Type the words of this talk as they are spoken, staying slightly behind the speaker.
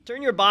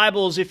Turn your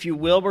Bibles, if you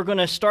will. We're going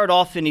to start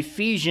off in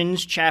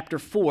Ephesians chapter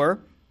 4.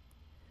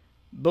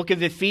 Book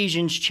of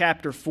Ephesians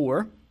chapter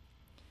 4.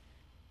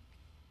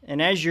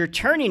 And as you're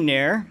turning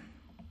there,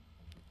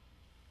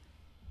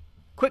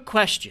 quick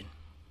question.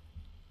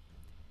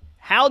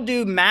 How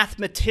do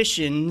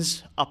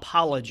mathematicians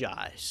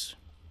apologize?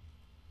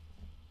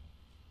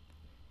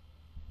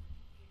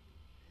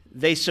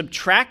 They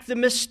subtract the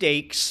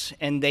mistakes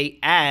and they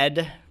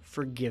add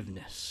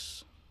forgiveness.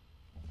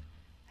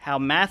 How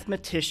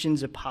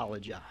mathematicians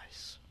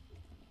apologize.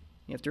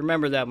 You have to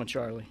remember that one,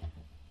 Charlie.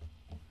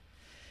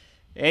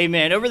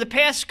 Amen. Over the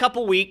past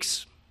couple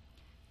weeks,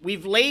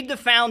 we've laid the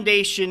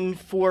foundation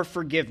for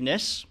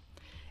forgiveness.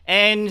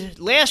 And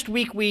last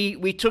week,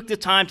 we took the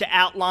time to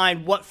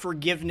outline what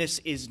forgiveness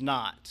is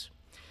not.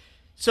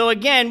 So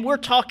again, we're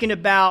talking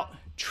about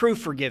true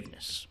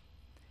forgiveness.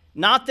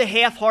 Not the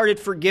half-hearted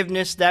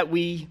forgiveness that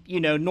we,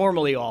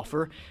 normally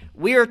offer.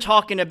 We are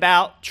talking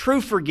about true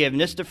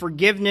forgiveness, the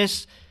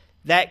forgiveness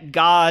that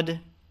God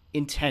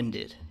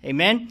intended.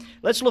 Amen?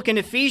 Let's look in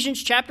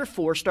Ephesians chapter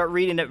 4, start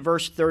reading at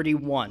verse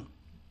 31.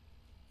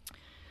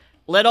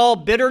 Let all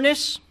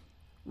bitterness,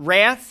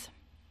 wrath,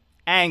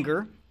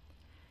 anger,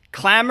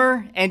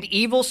 clamor, and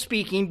evil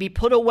speaking be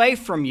put away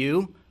from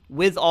you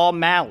with all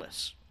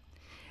malice.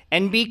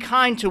 And be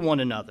kind to one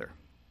another,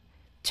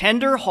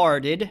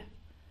 tender-hearted,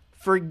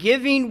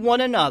 forgiving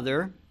one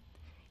another,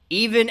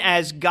 even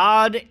as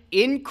God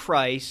in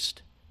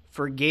Christ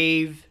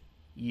forgave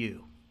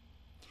you.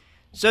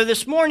 So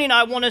this morning,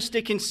 I want us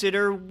to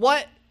consider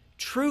what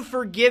true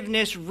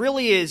forgiveness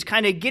really is,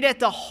 kind of get at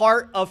the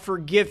heart of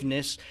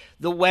forgiveness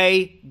the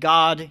way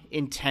God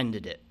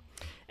intended it.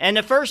 And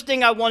the first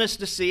thing I want us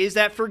to see is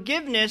that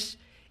forgiveness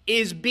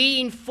is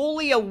being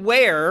fully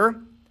aware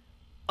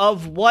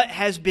of what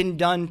has been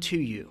done to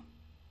you,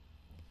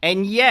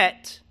 and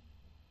yet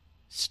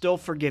still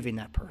forgiving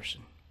that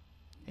person.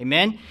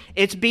 Amen?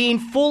 It's being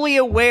fully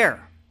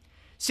aware.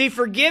 See,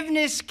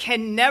 forgiveness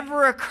can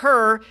never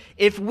occur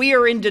if we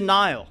are in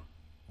denial.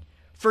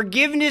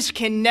 Forgiveness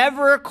can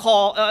never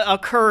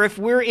occur if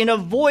we're in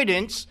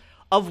avoidance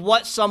of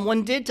what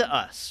someone did to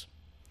us.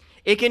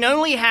 It can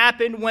only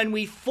happen when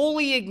we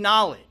fully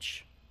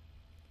acknowledge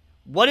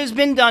what has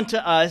been done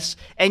to us,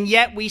 and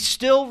yet we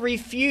still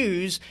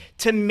refuse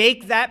to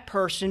make that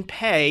person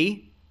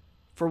pay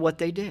for what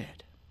they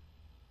did.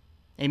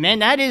 Amen?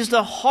 That is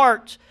the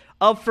heart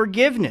of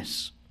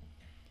forgiveness.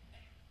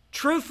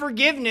 True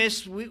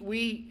forgiveness,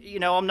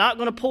 I'm not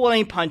going to pull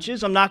any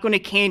punches. I'm not going to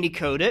candy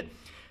coat it.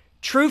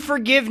 True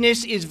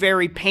forgiveness is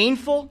very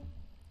painful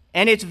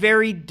and it's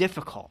very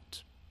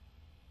difficult.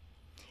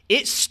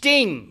 It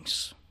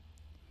stings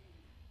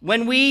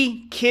when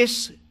we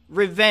kiss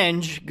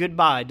revenge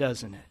goodbye,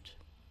 doesn't it?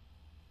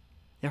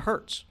 It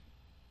hurts.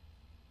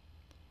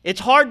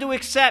 It's hard to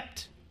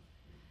accept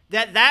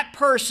that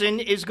person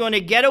is going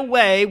to get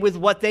away with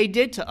what they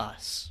did to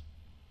us,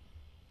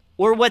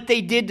 or what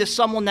they did to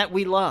someone that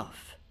we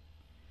love.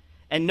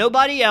 And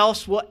nobody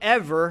else will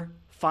ever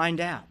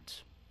find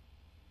out.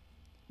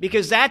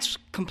 Because that's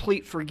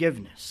complete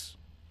forgiveness.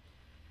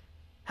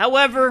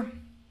 However,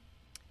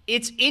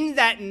 it's in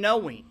that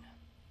knowing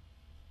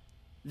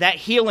that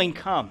healing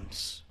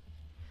comes.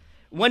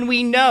 When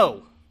we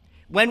know,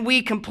 when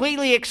we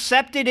completely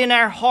accept it in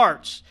our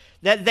hearts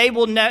that they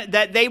will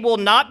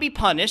not be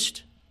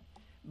punished,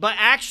 but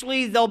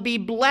actually they'll be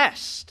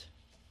blessed.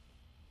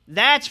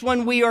 That's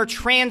when we are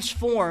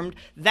transformed.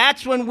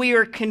 That's when we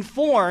are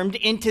conformed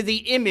into the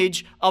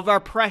image of our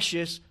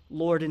precious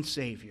Lord and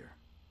Savior.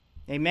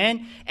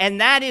 Amen?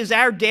 And that is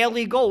our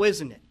daily goal,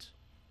 isn't it?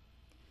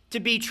 To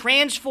be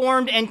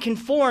transformed and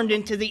conformed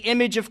into the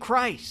image of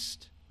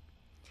Christ.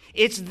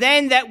 It's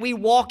then that we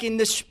walk in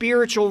the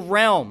spiritual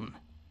realm.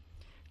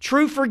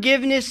 True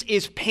forgiveness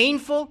is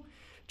painful.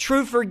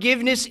 True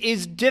forgiveness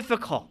is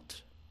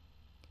difficult.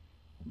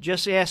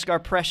 Just ask our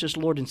precious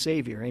Lord and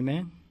Savior.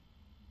 Amen?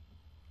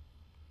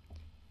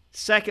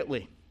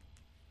 Secondly,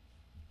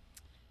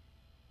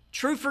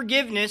 true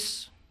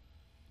forgiveness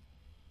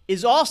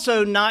is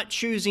also not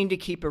choosing to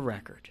keep a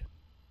record.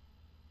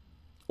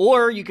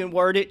 Or you can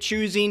word it,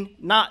 choosing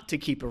not to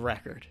keep a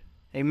record.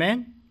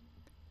 Amen?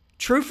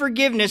 True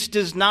forgiveness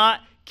does not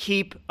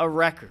keep a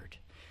record.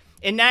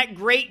 In that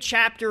great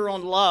chapter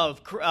on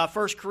love,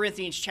 1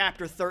 Corinthians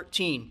chapter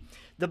 13,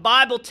 the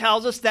Bible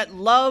tells us that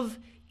love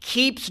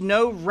keeps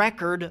no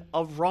record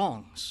of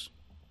wrongs.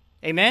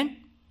 Amen?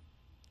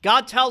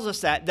 God tells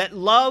us that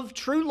love,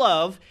 true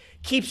love,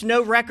 keeps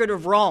no record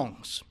of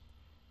wrongs.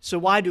 So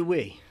why do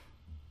we?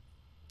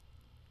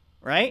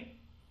 Right?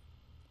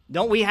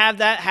 Don't we have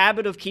that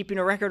habit of keeping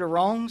a record of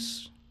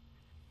wrongs?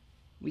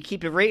 We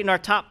keep it right in our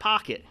top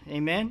pocket.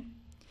 Amen?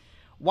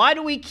 Why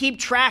do we keep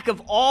track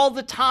of all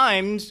the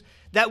times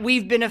that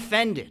we've been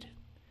offended?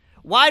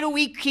 Why do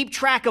we keep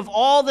track of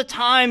all the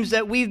times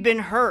that we've been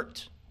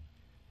hurt?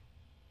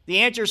 The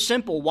answer is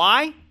simple.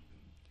 Why?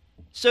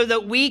 So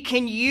that we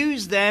can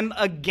use them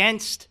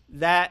against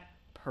that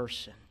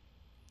person.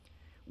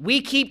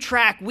 We keep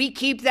track, we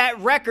keep that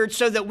record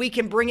so that we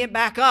can bring it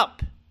back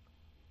up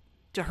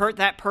to hurt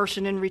that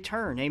person in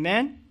return.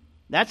 Amen?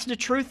 That's the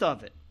truth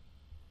of it.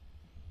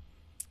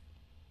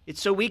 It's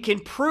so we can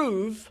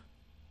prove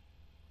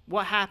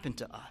what happened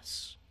to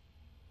us.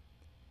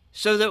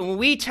 So that when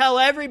we tell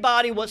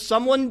everybody what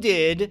someone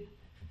did,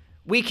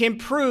 we can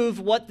prove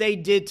what they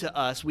did to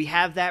us. We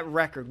have that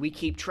record. We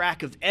keep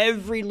track of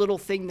every little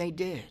thing they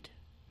did.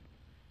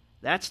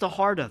 That's the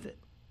heart of it.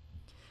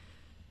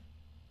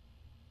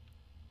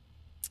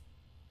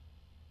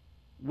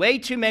 Way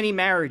too many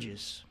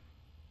marriages.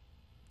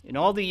 In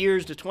all the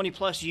years, the 20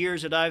 plus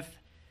years that I've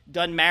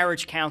done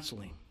marriage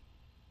counseling,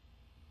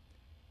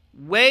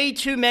 way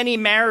too many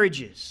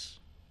marriages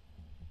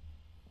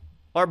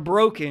are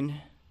broken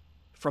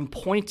from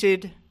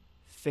pointed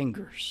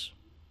fingers.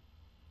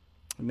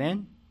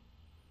 Amen?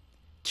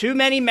 Too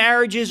many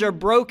marriages are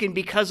broken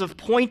because of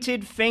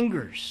pointed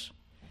fingers.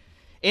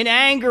 In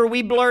anger,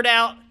 we blurt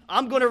out,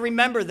 I'm going to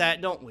remember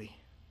that, don't we?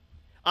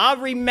 I'll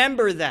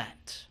remember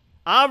that.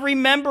 I'll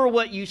remember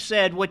what you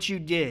said, what you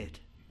did.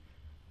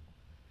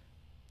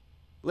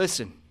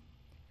 Listen,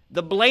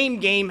 the blame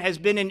game has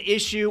been an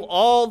issue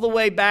all the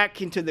way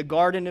back into the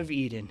Garden of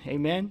Eden.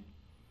 Amen?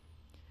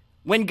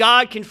 When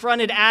God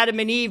confronted Adam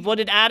and Eve, what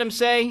did Adam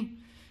say?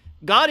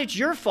 God, it's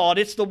your fault.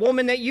 It's the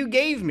woman that you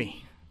gave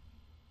me.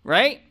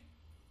 Right?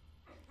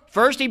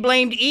 First he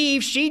blamed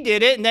Eve. She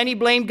did it. And then he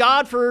blamed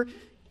God for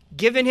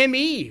giving him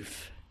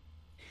Eve.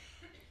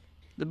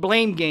 The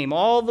blame game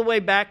all the way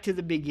back to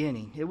the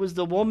beginning. It was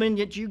the woman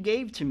that you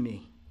gave to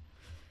me.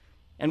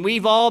 And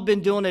we've all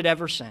been doing it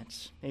ever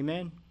since.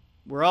 Amen?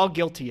 We're all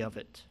guilty of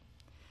it.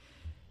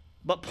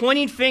 But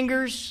pointing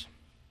fingers,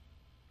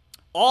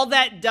 all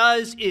that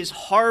does is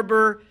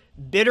harbor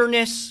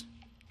bitterness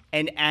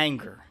and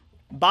anger.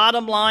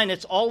 Bottom line,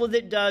 it's all that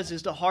it does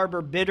is to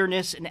harbor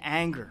bitterness and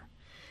anger.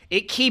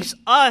 It keeps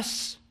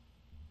us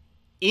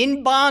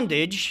in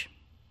bondage.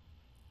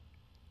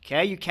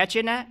 Okay, you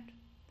catching that?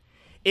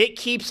 It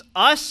keeps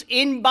us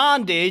in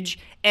bondage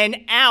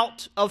and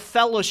out of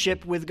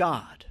fellowship with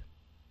God.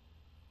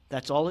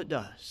 That's all it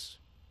does.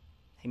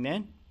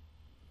 Amen?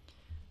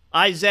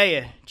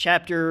 Isaiah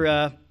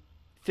chapter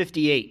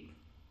 58.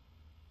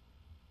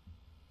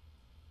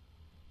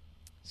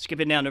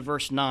 Skipping down to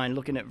verse 9,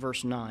 looking at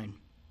verse 9.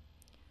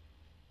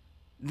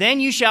 Then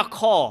you shall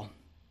call,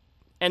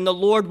 and the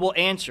Lord will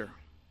answer.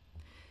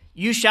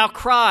 You shall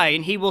cry,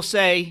 and he will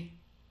say,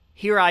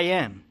 Here I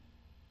am.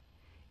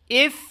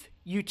 If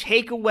you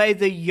take away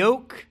the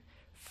yoke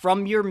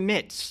from your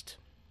midst,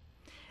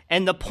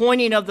 and the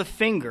pointing of the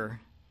finger,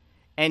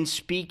 and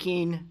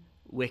speaking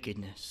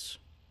wickedness.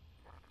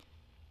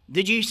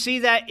 Did you see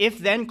that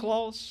if-then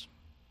clause?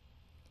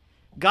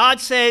 God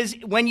says,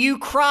 when you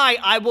cry,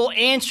 I will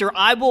answer.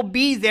 I will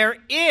be there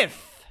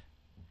if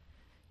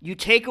you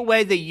take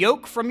away the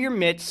yoke from your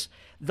midst,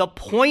 the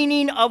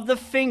pointing of the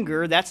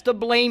finger, that's the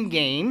blame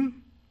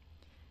game,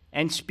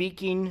 and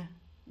speaking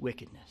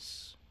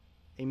wickedness.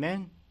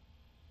 Amen?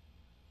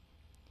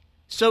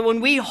 So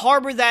when we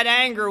harbor that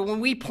anger, when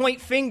we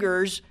point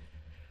fingers,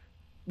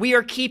 we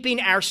are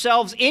keeping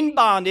ourselves in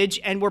bondage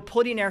and we're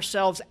putting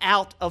ourselves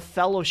out of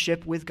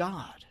fellowship with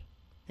God.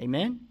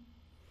 Amen?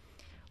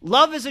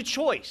 Love is a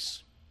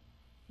choice.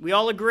 We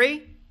all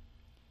agree?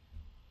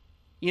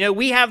 You know,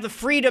 we have the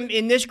freedom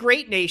in this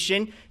great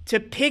nation to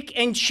pick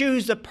and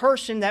choose the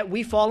person that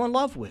we fall in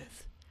love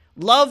with.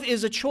 Love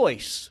is a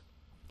choice,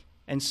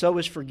 and so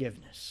is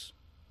forgiveness.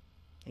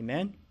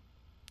 Amen?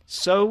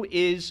 So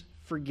is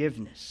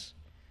forgiveness.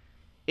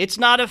 It's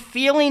not a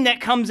feeling that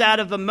comes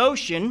out of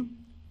emotion.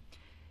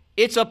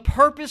 It's a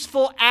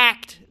purposeful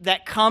act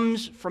that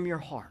comes from your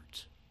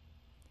heart.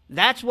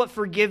 That's what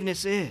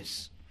forgiveness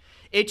is.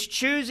 It's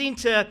choosing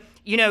to,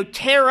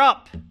 tear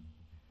up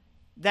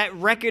that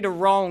record of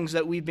wrongs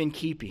that we've been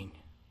keeping.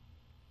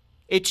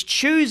 It's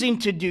choosing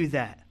to do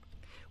that.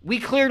 We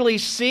clearly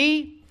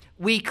see,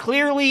 we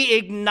clearly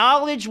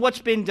acknowledge what's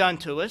been done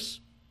to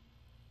us,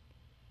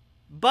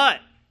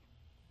 but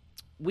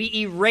we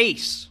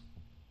erase,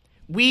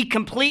 we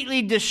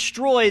completely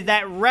destroy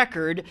that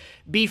record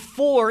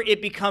before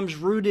it becomes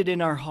rooted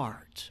in our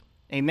heart.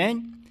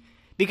 Amen?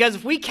 Because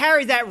if we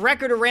carry that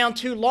record around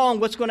too long,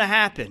 what's going to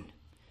happen?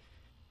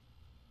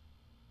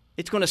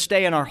 It's going to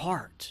stay in our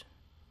heart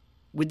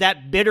with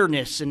that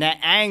bitterness and that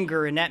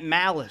anger and that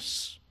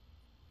malice.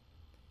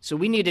 So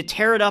we need to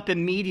tear it up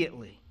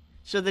immediately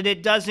so that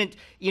it doesn't,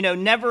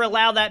 never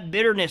allow that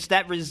bitterness,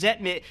 that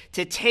resentment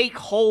to take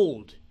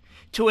hold,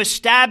 to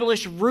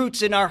establish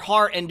roots in our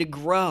heart and to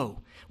grow.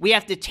 We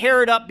have to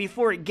tear it up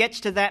before it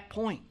gets to that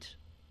point.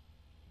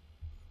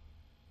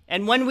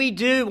 And when we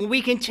do, when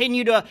we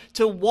continue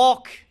to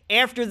walk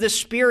after the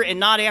Spirit and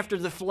not after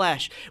the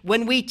flesh,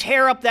 when we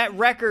tear up that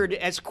record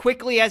as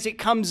quickly as it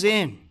comes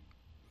in,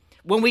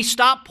 when we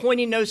stop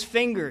pointing those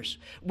fingers,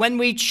 when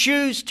we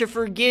choose to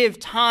forgive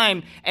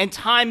time and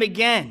time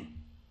again,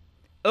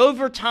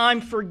 over time,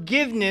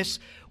 forgiveness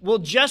will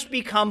just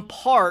become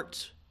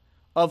part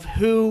of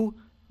who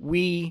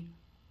we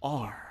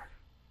are.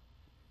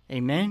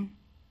 Amen?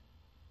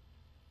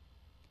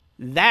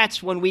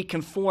 That's when we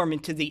conform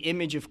into the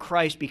image of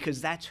Christ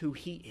because that's who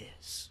He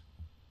is.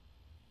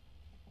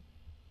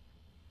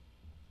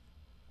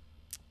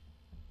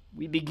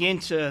 we begin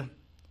to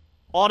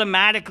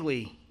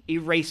automatically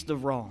erase the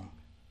wrong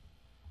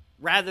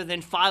rather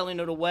than filing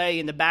it away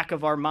in the back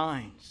of our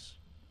minds.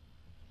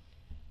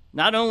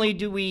 Not only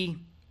do we,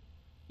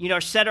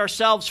 set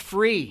ourselves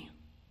free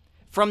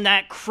from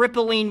that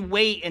crippling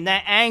weight and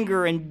that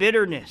anger and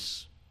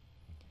bitterness,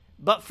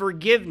 but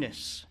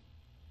forgiveness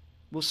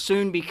will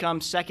soon become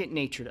second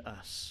nature to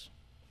us.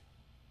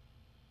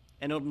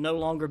 And it'll no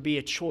longer be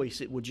a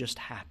choice, it will just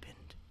happen.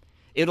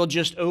 It'll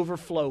just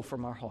overflow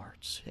from our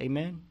hearts.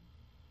 Amen?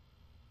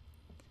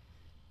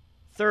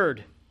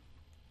 Third,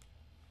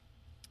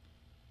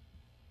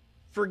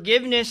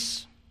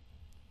 forgiveness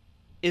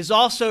is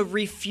also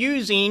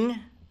refusing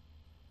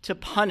to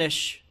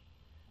punish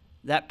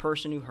that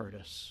person who hurt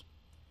us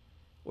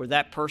or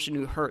that person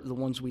who hurt the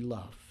ones we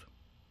love.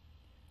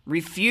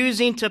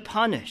 Refusing to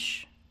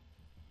punish.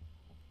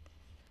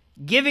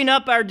 Giving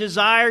up our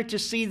desire to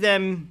see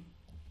them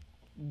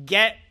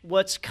get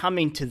what's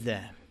coming to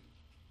them.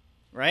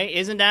 Right?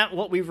 Isn't that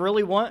what we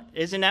really want?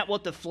 Isn't that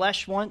what the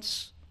flesh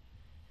wants?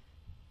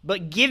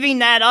 But giving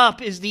that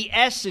up is the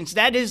essence.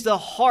 That is the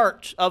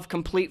heart of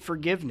complete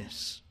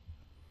forgiveness.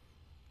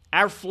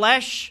 Our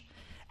flesh,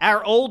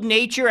 our old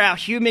nature, our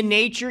human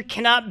nature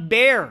cannot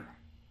bear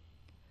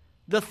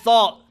the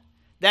thought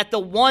that the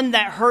one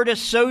that hurt us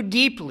so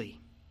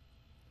deeply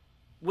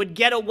would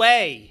get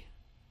away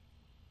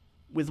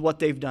with what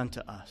they've done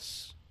to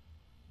us.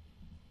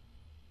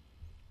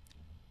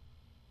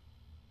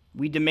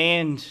 We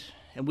demand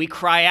and we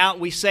cry out,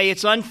 we say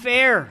it's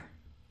unfair.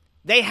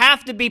 They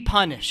have to be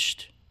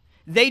punished.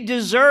 They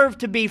deserve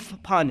to be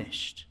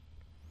punished.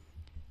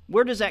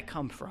 Where does that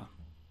come from?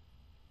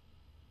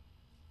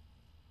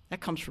 That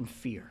comes from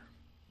fear.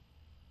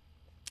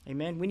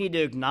 Amen? We need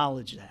to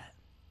acknowledge that.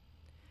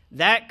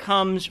 That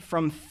comes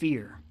from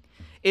fear.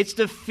 It's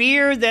the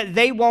fear that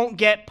they won't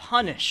get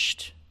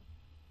punished.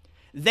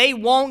 They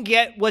won't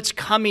get what's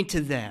coming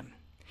to them.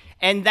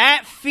 And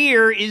that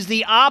fear is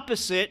the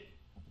opposite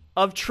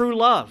of true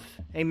love.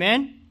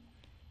 Amen?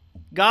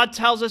 God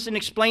tells us and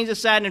explains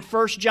us that in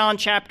 1 John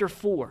chapter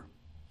 4,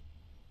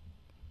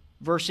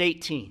 verse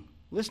 18.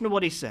 Listen to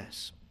what he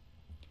says.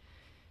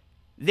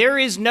 There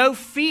is no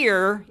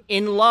fear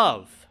in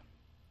love,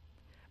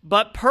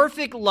 but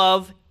perfect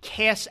love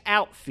casts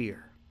out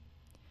fear,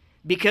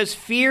 because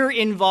fear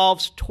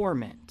involves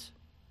torment.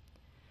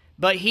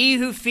 But he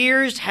who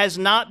fears has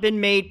not been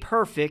made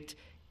perfect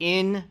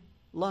in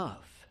love.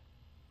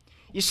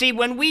 You see,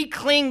 when we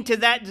cling to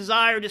that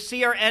desire to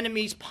see our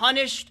enemies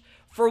punished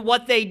for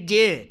what they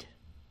did,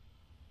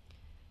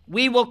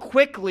 we will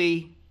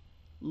quickly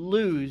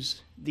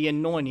lose the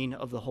anointing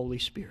of the Holy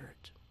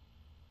Spirit.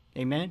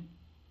 Amen?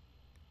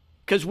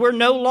 Because we're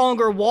no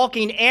longer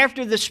walking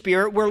after the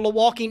Spirit, we're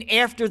walking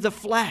after the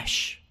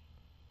flesh.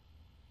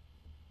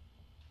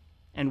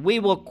 And we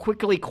will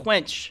quickly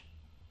quench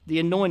the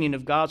anointing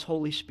of God's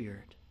Holy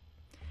Spirit.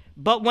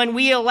 But when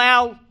we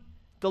allow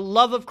the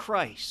love of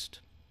Christ,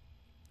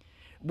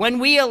 when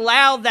we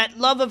allow that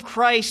love of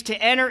Christ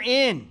to enter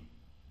in,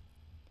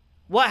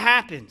 what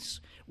happens?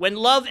 When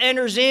love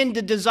enters in,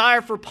 the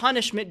desire for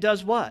punishment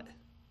does what?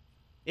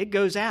 It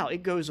goes out.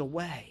 It goes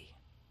away.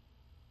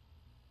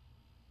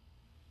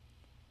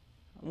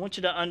 I want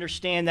you to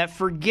understand that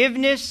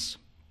forgiveness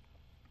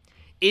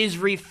is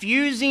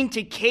refusing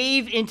to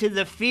cave into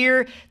the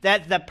fear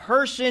that the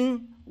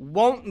person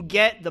won't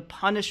get the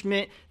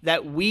punishment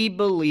that we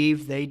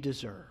believe they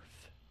deserve.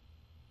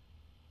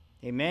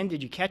 Amen?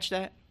 Did you catch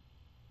that?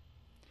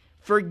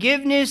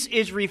 Forgiveness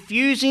is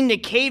refusing to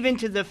cave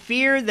into the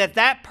fear that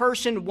that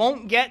person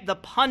won't get the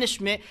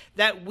punishment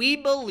that we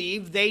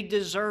believe they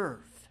deserve.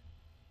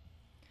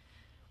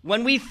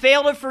 When we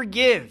fail to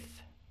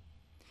forgive,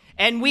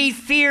 and we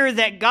fear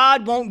that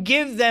God won't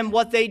give them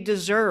what they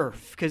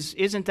deserve, because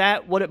isn't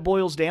that what it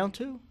boils down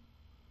to?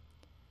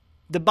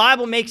 The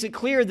Bible makes it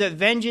clear that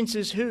vengeance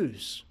is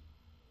whose?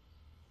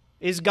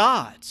 Is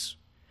God's.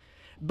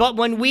 But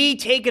when we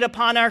take it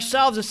upon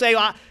ourselves and say,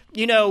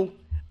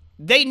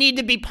 they need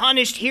to be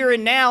punished here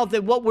and now,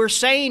 that what we're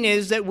saying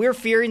is that we're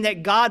fearing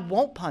that God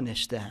won't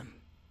punish them.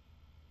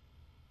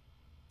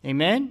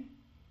 Amen?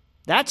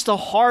 That's the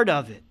heart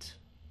of it.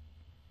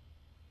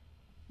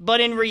 But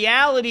in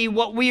reality,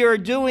 what we are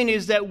doing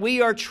is that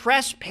we are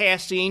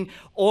trespassing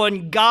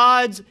on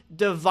God's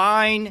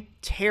divine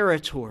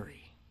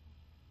territory.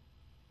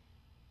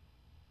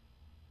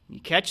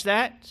 You catch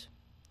that?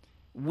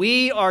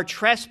 We are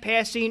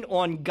trespassing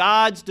on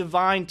God's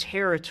divine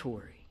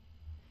territory.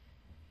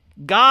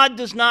 God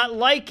does not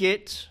like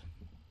it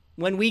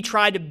when we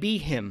try to be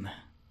Him.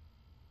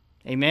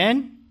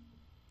 Amen?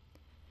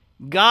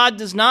 God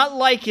does not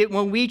like it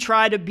when we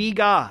try to be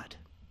God.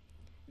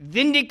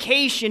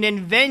 Vindication and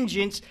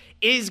vengeance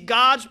is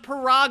God's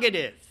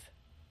prerogative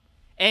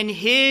and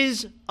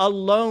His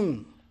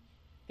alone.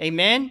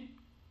 Amen?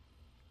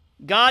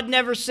 God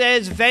never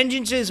says,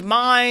 vengeance is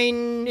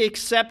mine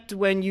except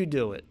when you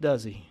do it,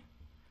 does He?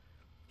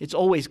 It's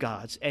always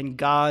God's and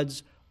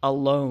God's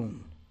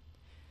alone.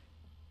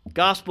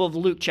 Gospel of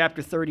Luke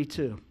chapter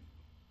 32.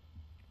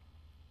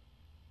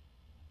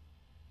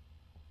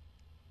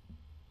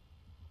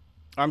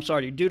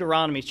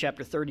 Deuteronomy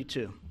chapter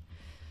 32.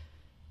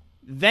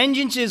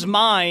 Vengeance is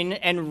mine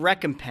and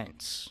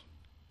recompense,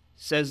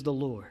 says the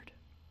Lord.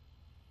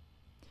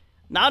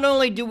 Not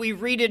only do we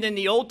read it in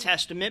the Old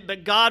Testament,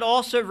 but God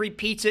also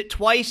repeats it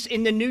twice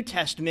in the New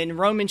Testament, in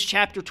Romans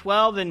chapter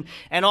 12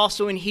 and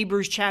also in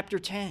Hebrews chapter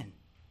 10.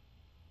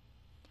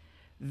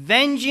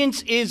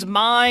 Vengeance is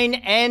mine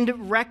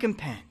and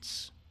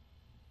recompense.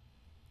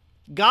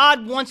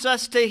 God wants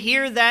us to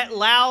hear that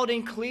loud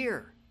and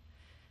clear.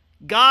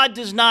 God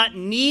does not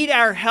need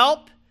our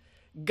help.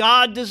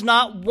 God does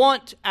not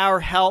want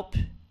our help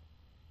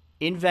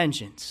in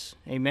vengeance.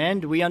 Amen?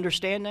 Do we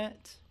understand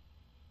that?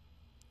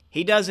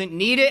 He doesn't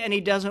need it and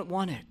he doesn't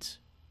want it.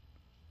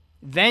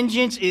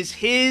 Vengeance is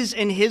his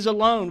and his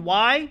alone.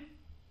 Why?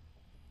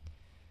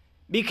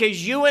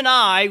 Because you and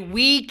I,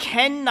 we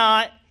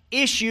cannot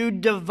issue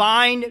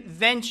divine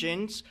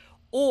vengeance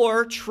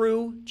or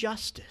true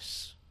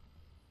justice.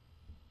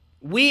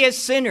 We as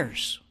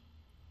sinners,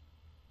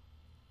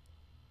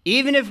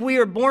 even if we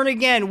are born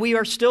again, we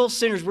are still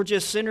sinners. We're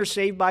just sinners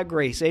saved by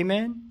grace.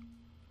 Amen?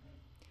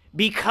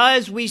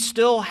 Because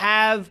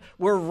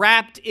we're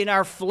wrapped in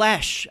our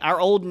flesh, our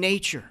old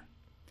nature.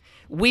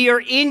 We are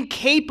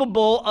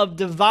incapable of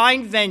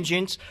divine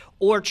vengeance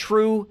or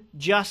true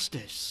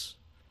justice.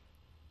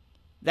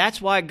 That's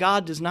why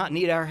God does not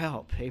need our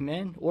help,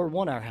 amen, or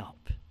want our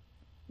help.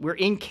 We're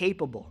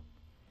incapable.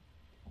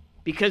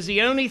 Because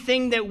the only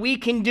thing that we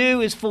can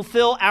do is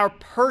fulfill our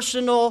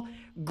personal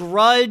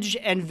grudge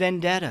and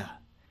vendetta.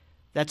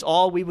 That's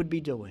all we would be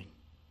doing.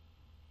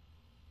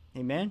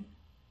 Amen?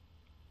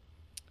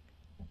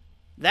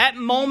 That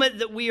moment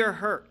that we are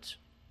hurt,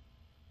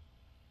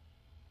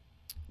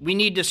 we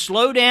need to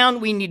slow down,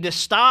 we need to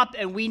stop,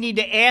 and we need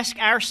to ask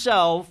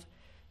ourselves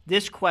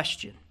this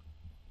question.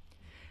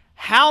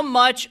 How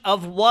much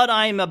of what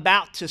I am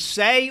about to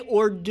say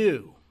or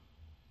do,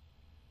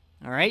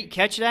 all right,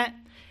 catch that?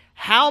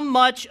 How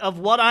much of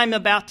what I'm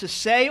about to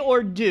say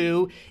or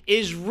do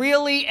is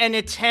really an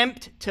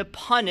attempt to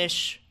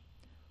punish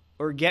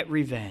or get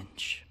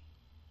revenge?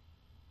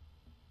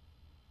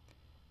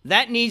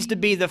 That needs to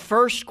be the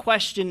first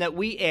question that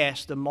we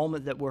ask the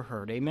moment that we're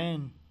hurt.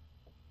 Amen?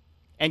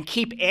 And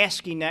keep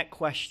asking that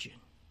question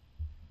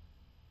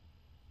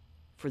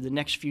for the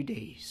next few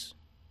days,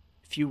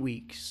 few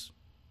weeks,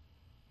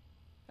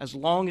 as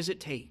long as it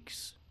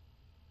takes.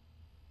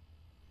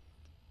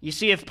 You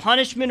see, if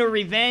punishment or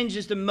revenge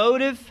is the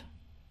motive,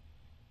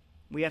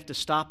 we have to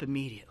stop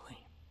immediately.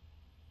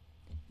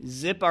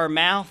 Zip our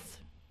mouth,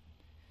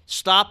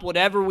 stop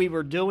whatever we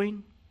were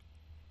doing,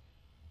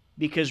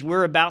 because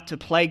we're about to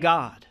play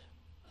God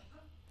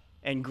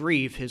and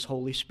grieve His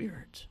Holy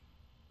Spirit.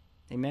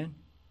 Amen?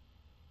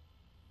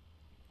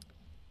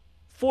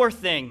 Fourth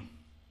thing.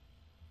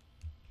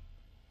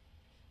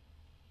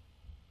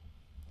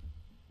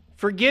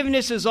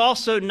 Forgiveness is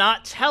also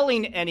not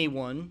telling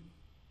anyone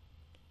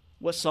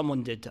what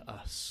someone did to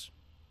us.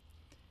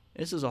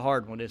 This is a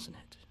hard one, isn't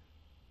it?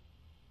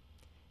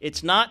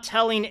 It's not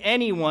telling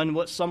anyone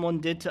what someone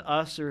did to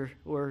us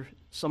or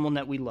someone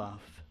that we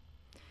love.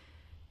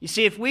 You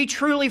see, if we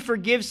truly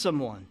forgive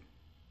someone,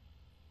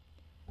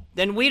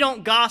 then we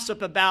don't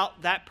gossip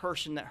about that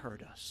person that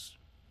hurt us.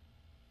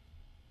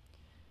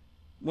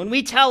 When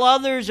we tell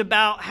others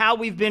about how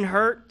we've been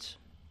hurt,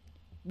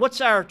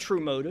 what's our true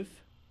motive?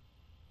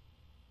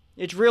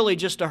 It's really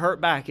just to hurt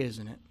back,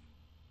 isn't it?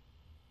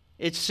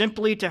 It's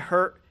simply to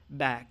hurt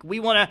back. We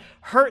want to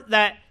hurt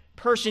that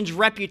person's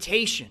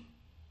reputation.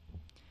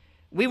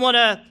 We want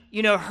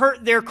to,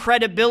 hurt their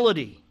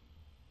credibility.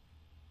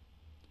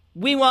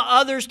 We want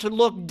others to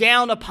look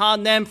down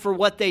upon them for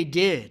what they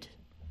did.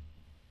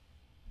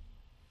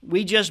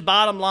 We just,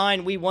 bottom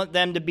line, we want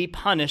them to be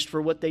punished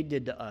for what they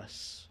did to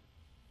us.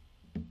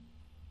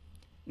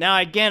 Now,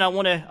 again, I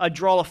want to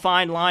draw a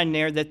fine line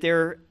there that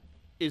there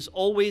is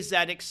always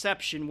that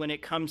exception when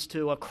it comes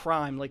to a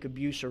crime like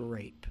abuse or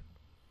rape.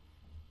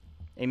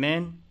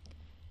 Amen?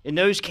 In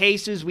those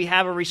cases, we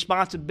have a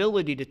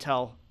responsibility to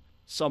tell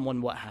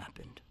someone what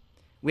happened.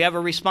 We have a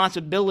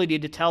responsibility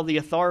to tell the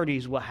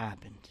authorities what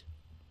happened.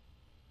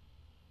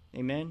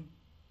 Amen?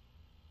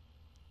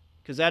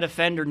 Because that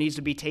offender needs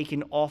to be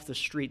taken off the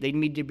street. They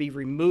need to be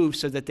removed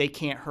so that they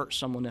can't hurt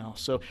someone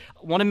else. So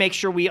I want to make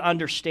sure we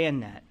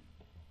understand that.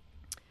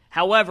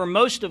 However,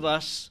 most of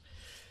us,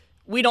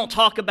 we don't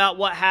talk about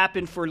what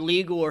happened for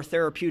legal or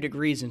therapeutic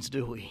reasons,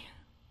 do we?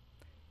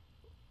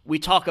 We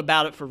talk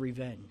about it for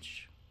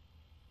revenge.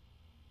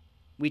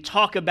 We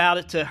talk about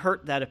it to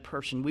hurt that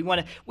person. We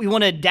want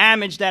to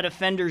damage that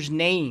offender's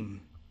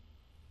name.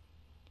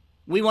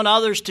 We want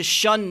others to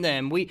shun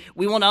them. We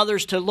want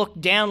others to look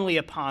downly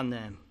upon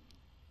them.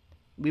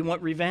 We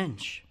want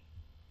revenge.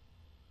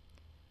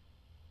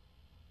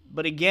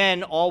 But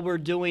again, all we're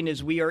doing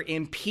is we are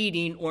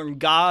impeding on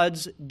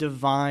God's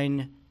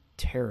divine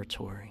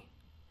territory.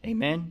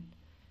 Amen?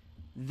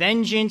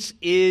 Vengeance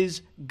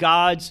is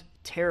God's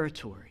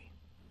territory.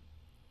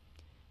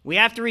 We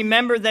have to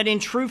remember that in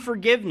true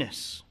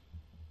forgiveness,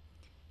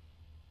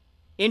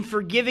 in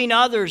forgiving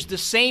others the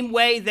same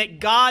way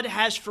that God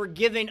has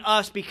forgiven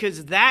us,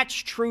 because that's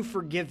true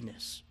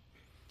forgiveness.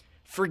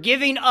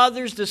 Forgiving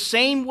others the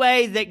same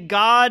way that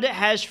God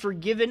has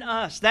forgiven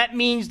us. That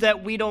means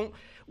that we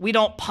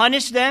don't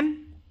punish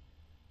them,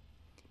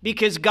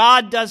 because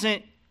God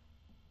doesn't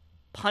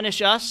punish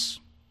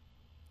us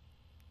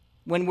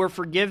when we're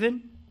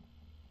forgiven.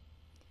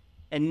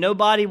 And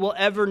nobody will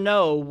ever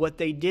know what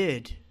they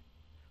did.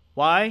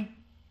 Why?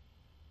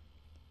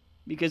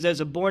 Because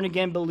as a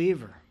born-again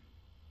believer,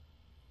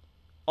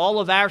 all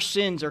of our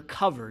sins are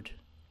covered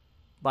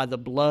by the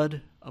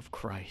blood of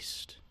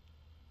Christ.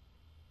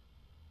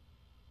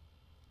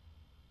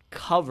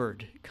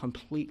 Covered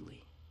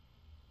completely.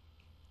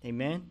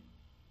 Amen?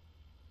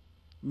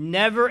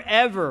 Never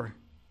ever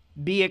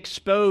be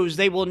exposed.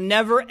 They will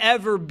never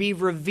ever be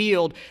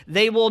revealed.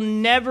 They will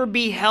never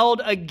be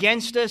held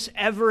against us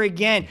ever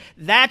again.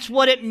 That's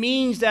what it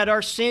means that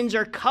our sins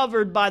are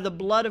covered by the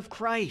blood of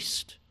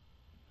Christ.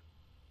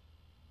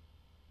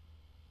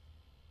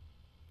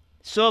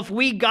 So if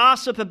we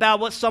gossip about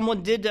what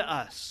someone did to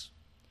us,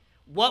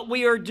 what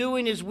we are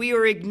doing is we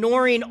are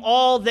ignoring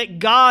all that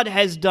God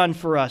has done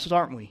for us,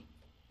 aren't we?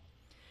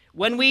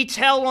 When we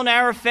tell on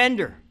our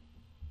offender,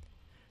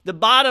 the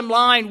bottom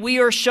line, we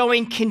are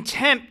showing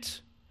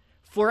contempt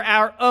for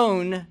our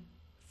own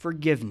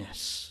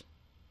forgiveness.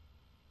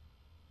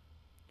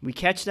 We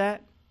catch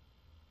that?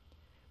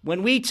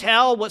 When we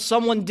tell what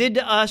someone did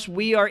to us,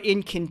 we are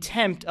in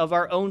contempt of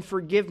our own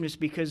forgiveness,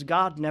 because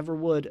God never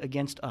would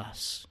against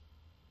us.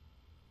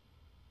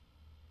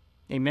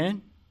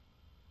 Amen?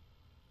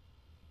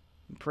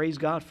 And praise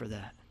God for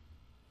that.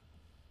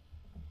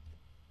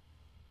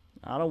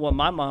 I don't want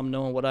my mom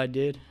knowing what I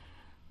did.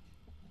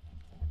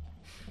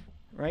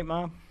 Right,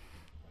 Mom?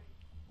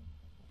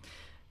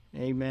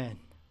 Amen.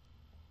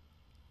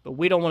 But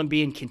we don't want to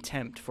be in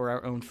contempt for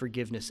our own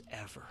forgiveness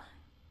ever.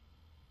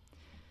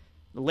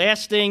 The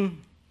last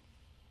thing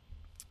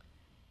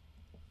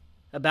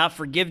about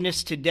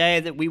forgiveness today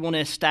that we want to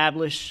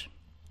establish,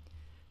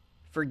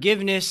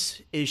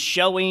 forgiveness is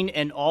showing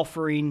and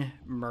offering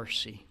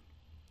mercy.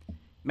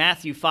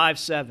 Matthew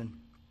 5:7.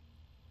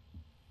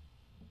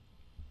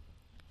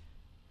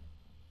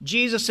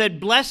 Jesus said,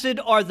 "Blessed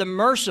are the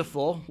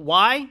merciful."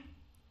 Why?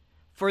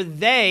 For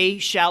they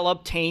shall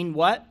obtain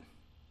what?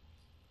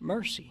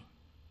 Mercy.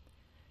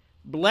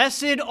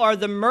 Blessed are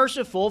the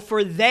merciful,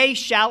 for they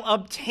shall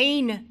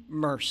obtain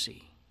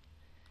mercy.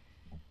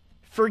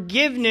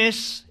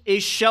 Forgiveness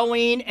is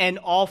showing and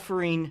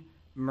offering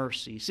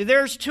mercy. See,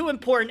 there's two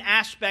important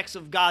aspects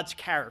of God's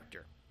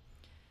character.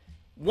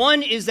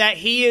 One is that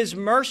He is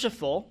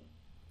merciful,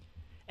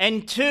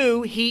 and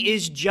two, He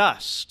is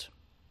just.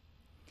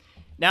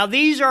 Now,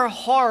 these are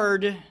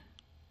hard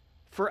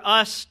for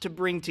us to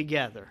bring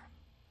together.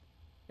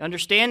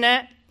 Understand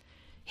that?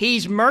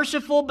 He's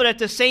merciful, but at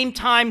the same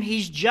time,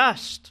 He's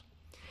just.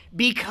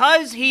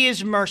 Because He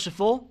is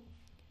merciful,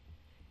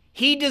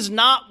 He does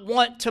not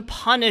want to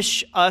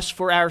punish us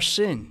for our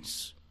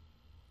sins.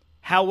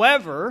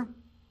 However,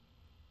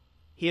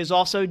 He is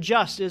also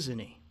just, isn't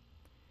He?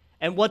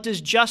 And what does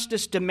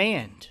justice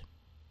demand?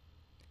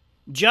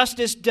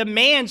 Justice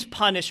demands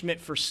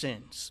punishment for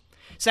sins.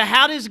 So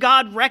how does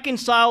God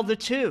reconcile the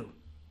two?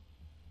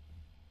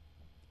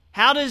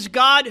 How does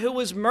God, who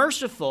is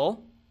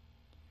merciful,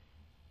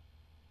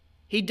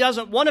 He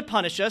doesn't want to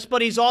punish us,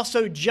 but He's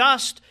also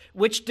just,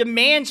 which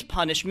demands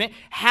punishment.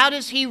 How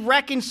does He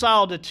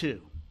reconcile the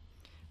two?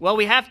 Well,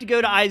 we have to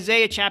go to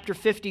Isaiah chapter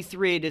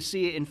 53 to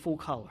see it in full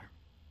color.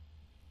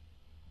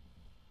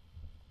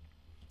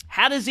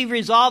 How does He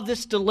resolve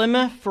this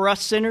dilemma for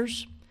us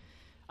sinners?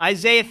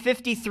 Isaiah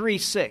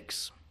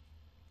 53:6.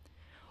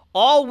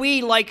 All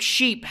we like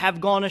sheep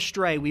have gone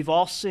astray. We've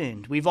all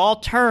sinned. We've all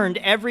turned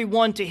every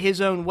one to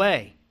his own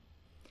way.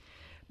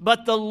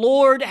 But the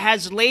Lord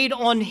has laid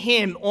on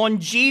Him, on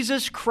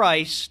Jesus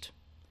Christ,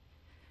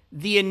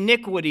 the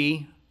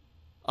iniquity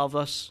of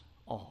us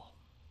all.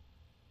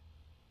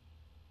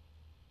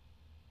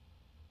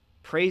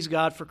 Praise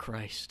God for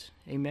Christ.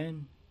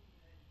 Amen.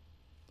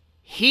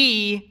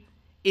 He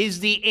is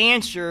the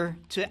answer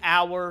to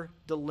our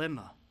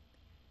dilemma.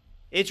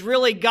 It's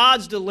really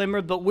God's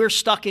dilemma, but we're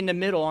stuck in the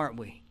middle, aren't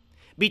we?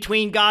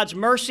 Between God's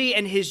mercy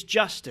and His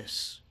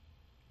justice.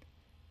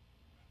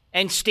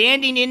 And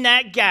standing in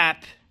that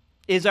gap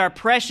is our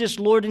precious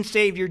Lord and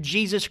Savior,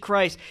 Jesus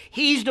Christ.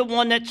 He's the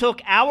one that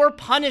took our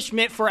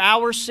punishment for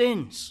our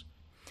sins,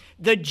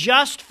 the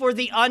just for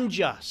the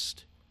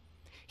unjust.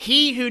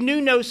 He who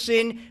knew no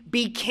sin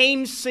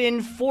became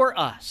sin for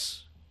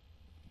us.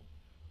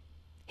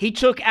 He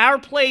took our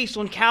place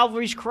on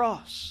Calvary's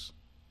cross.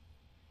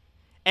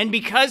 And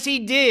because He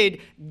did,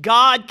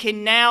 God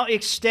can now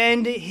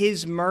extend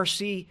His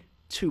mercy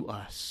to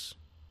us.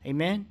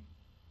 Amen?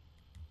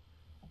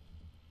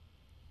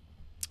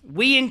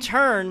 We in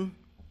turn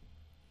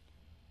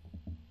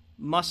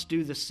must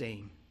do the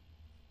same.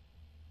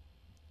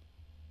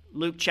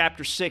 Luke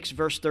chapter 6,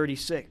 verse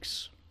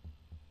 36.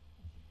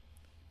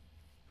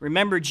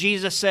 Remember,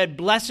 Jesus said,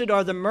 "Blessed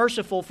are the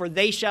merciful, for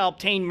they shall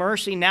obtain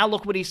mercy." Now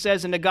look what he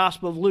says in the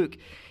Gospel of Luke.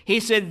 He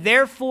said,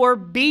 "Therefore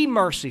be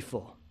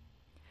merciful,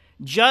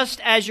 just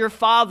as your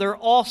Father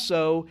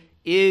also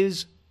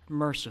is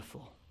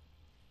merciful."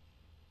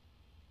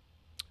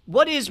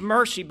 What is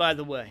mercy, by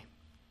the way?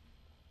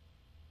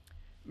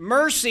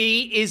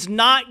 Mercy is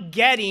not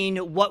getting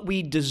what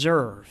we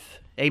deserve.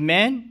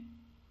 Amen?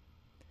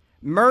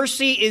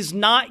 Mercy is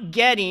not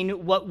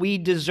getting what we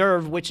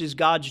deserve, which is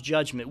God's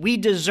judgment. We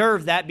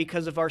deserve that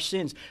because of our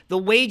sins. The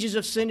wages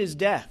of sin is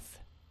death.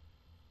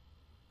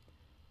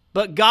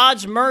 But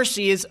God's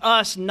mercy is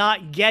us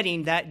not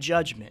getting that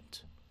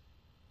judgment.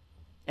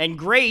 And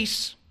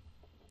grace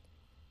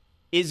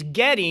is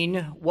getting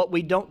what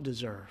we don't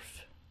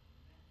deserve.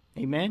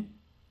 Amen?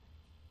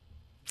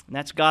 And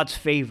that's God's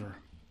favor.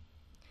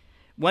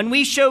 When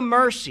we show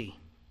mercy,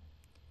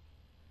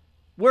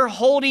 we're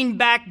holding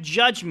back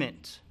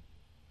judgment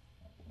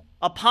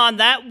upon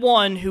that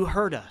one who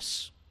hurt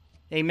us.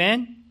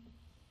 Amen?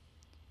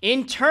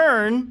 In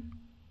turn,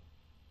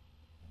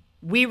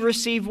 we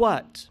receive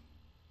what?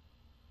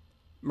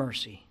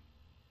 Mercy.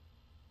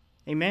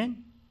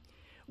 Amen?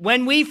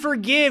 When we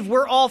forgive,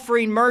 we're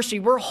offering mercy.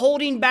 We're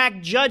holding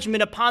back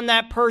judgment upon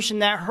that person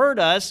that hurt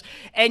us,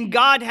 and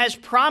God has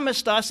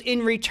promised us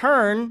in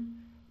return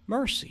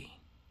mercy.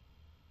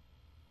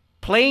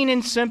 Plain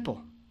and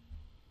simple.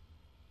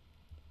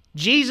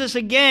 Jesus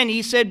again,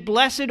 he said,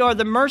 "Blessed are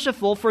the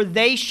merciful, for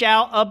they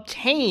shall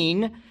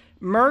obtain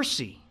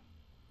mercy."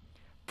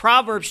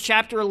 Proverbs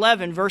chapter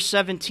 11, verse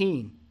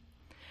 17.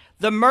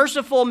 "The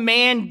merciful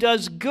man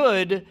does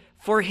good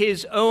for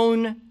his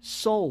own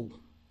soul,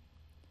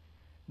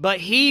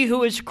 but he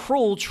who is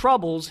cruel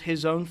troubles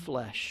his own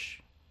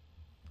flesh."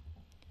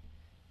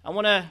 I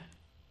want to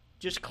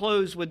just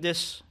close with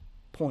this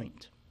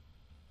point.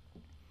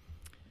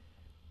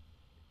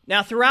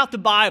 Now, throughout the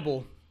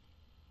Bible,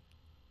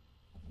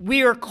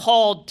 we are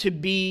called to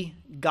be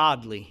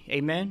godly.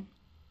 Amen?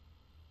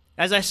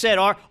 As I said,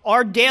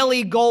 our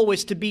daily goal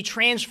is to be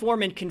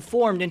transformed and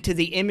conformed into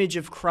the image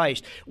of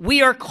Christ.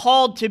 We are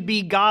called to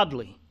be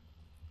godly.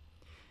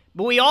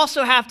 But we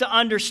also have to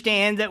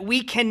understand that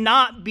we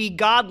cannot be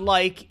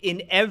godlike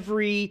in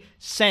every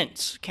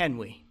sense, can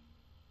we?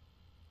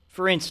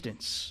 For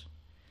instance,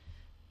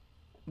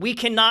 we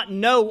cannot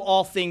know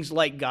all things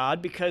like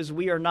God because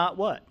we are not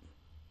what?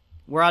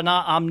 We're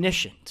not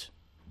omniscient.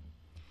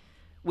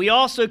 We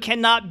also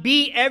cannot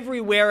be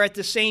everywhere at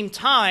the same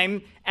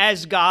time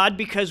as God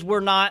because we're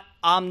not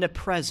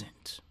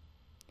omnipresent.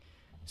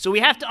 So we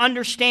have to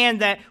understand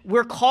that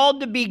we're called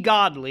to be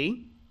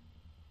godly,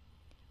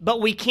 but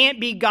we can't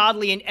be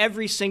godly in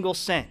every single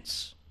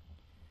sense.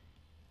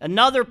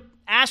 Another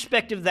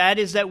aspect of that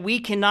is that we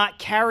cannot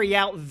carry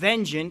out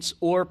vengeance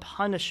or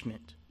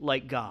punishment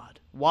like God.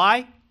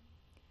 Why?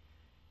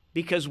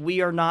 Because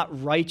we are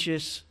not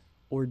righteous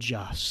or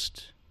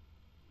just.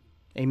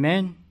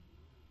 Amen?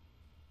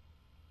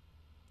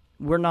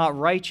 We're not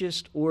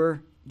righteous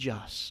or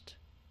just.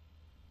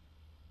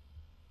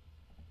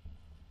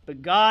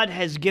 But God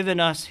has given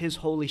us His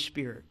Holy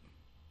Spirit.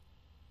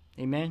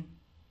 Amen?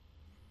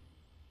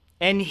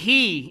 And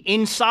He,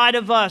 inside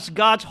of us,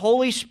 God's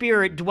Holy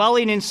Spirit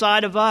dwelling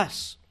inside of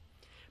us,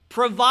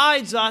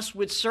 provides us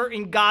with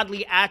certain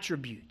godly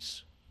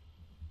attributes.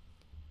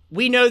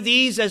 We know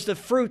these as the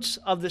fruits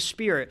of the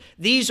Spirit.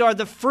 These are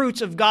the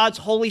fruits of God's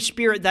Holy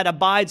Spirit that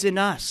abides in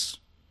us.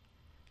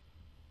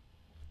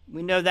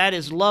 We know that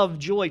is love,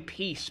 joy,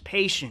 peace,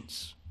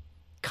 patience,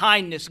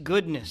 kindness,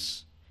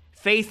 goodness,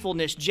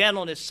 faithfulness,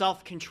 gentleness,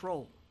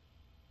 self-control.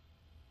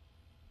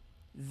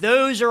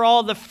 Those are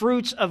all the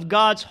fruits of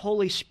God's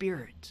Holy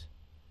Spirit.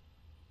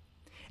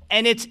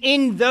 And it's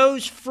in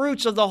those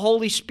fruits of the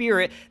Holy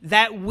Spirit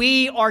that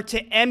we are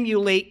to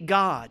emulate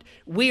God.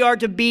 We are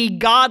to be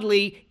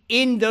godly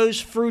in those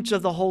fruits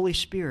of the Holy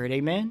Spirit.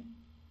 Amen?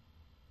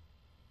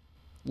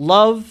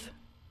 Love,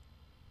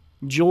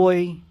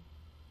 joy,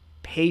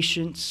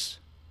 patience,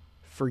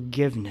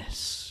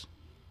 forgiveness.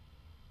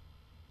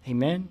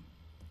 Amen?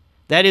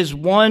 That is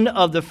one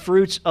of the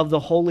fruits of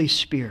the Holy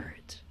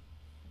Spirit.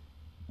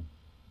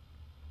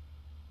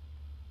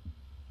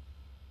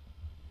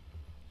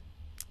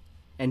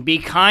 And be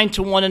kind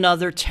to one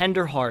another,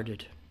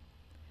 tender-hearted,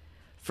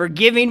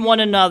 forgiving one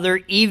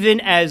another, even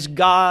as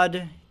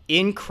God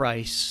in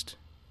Christ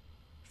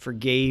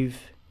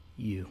forgave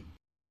you.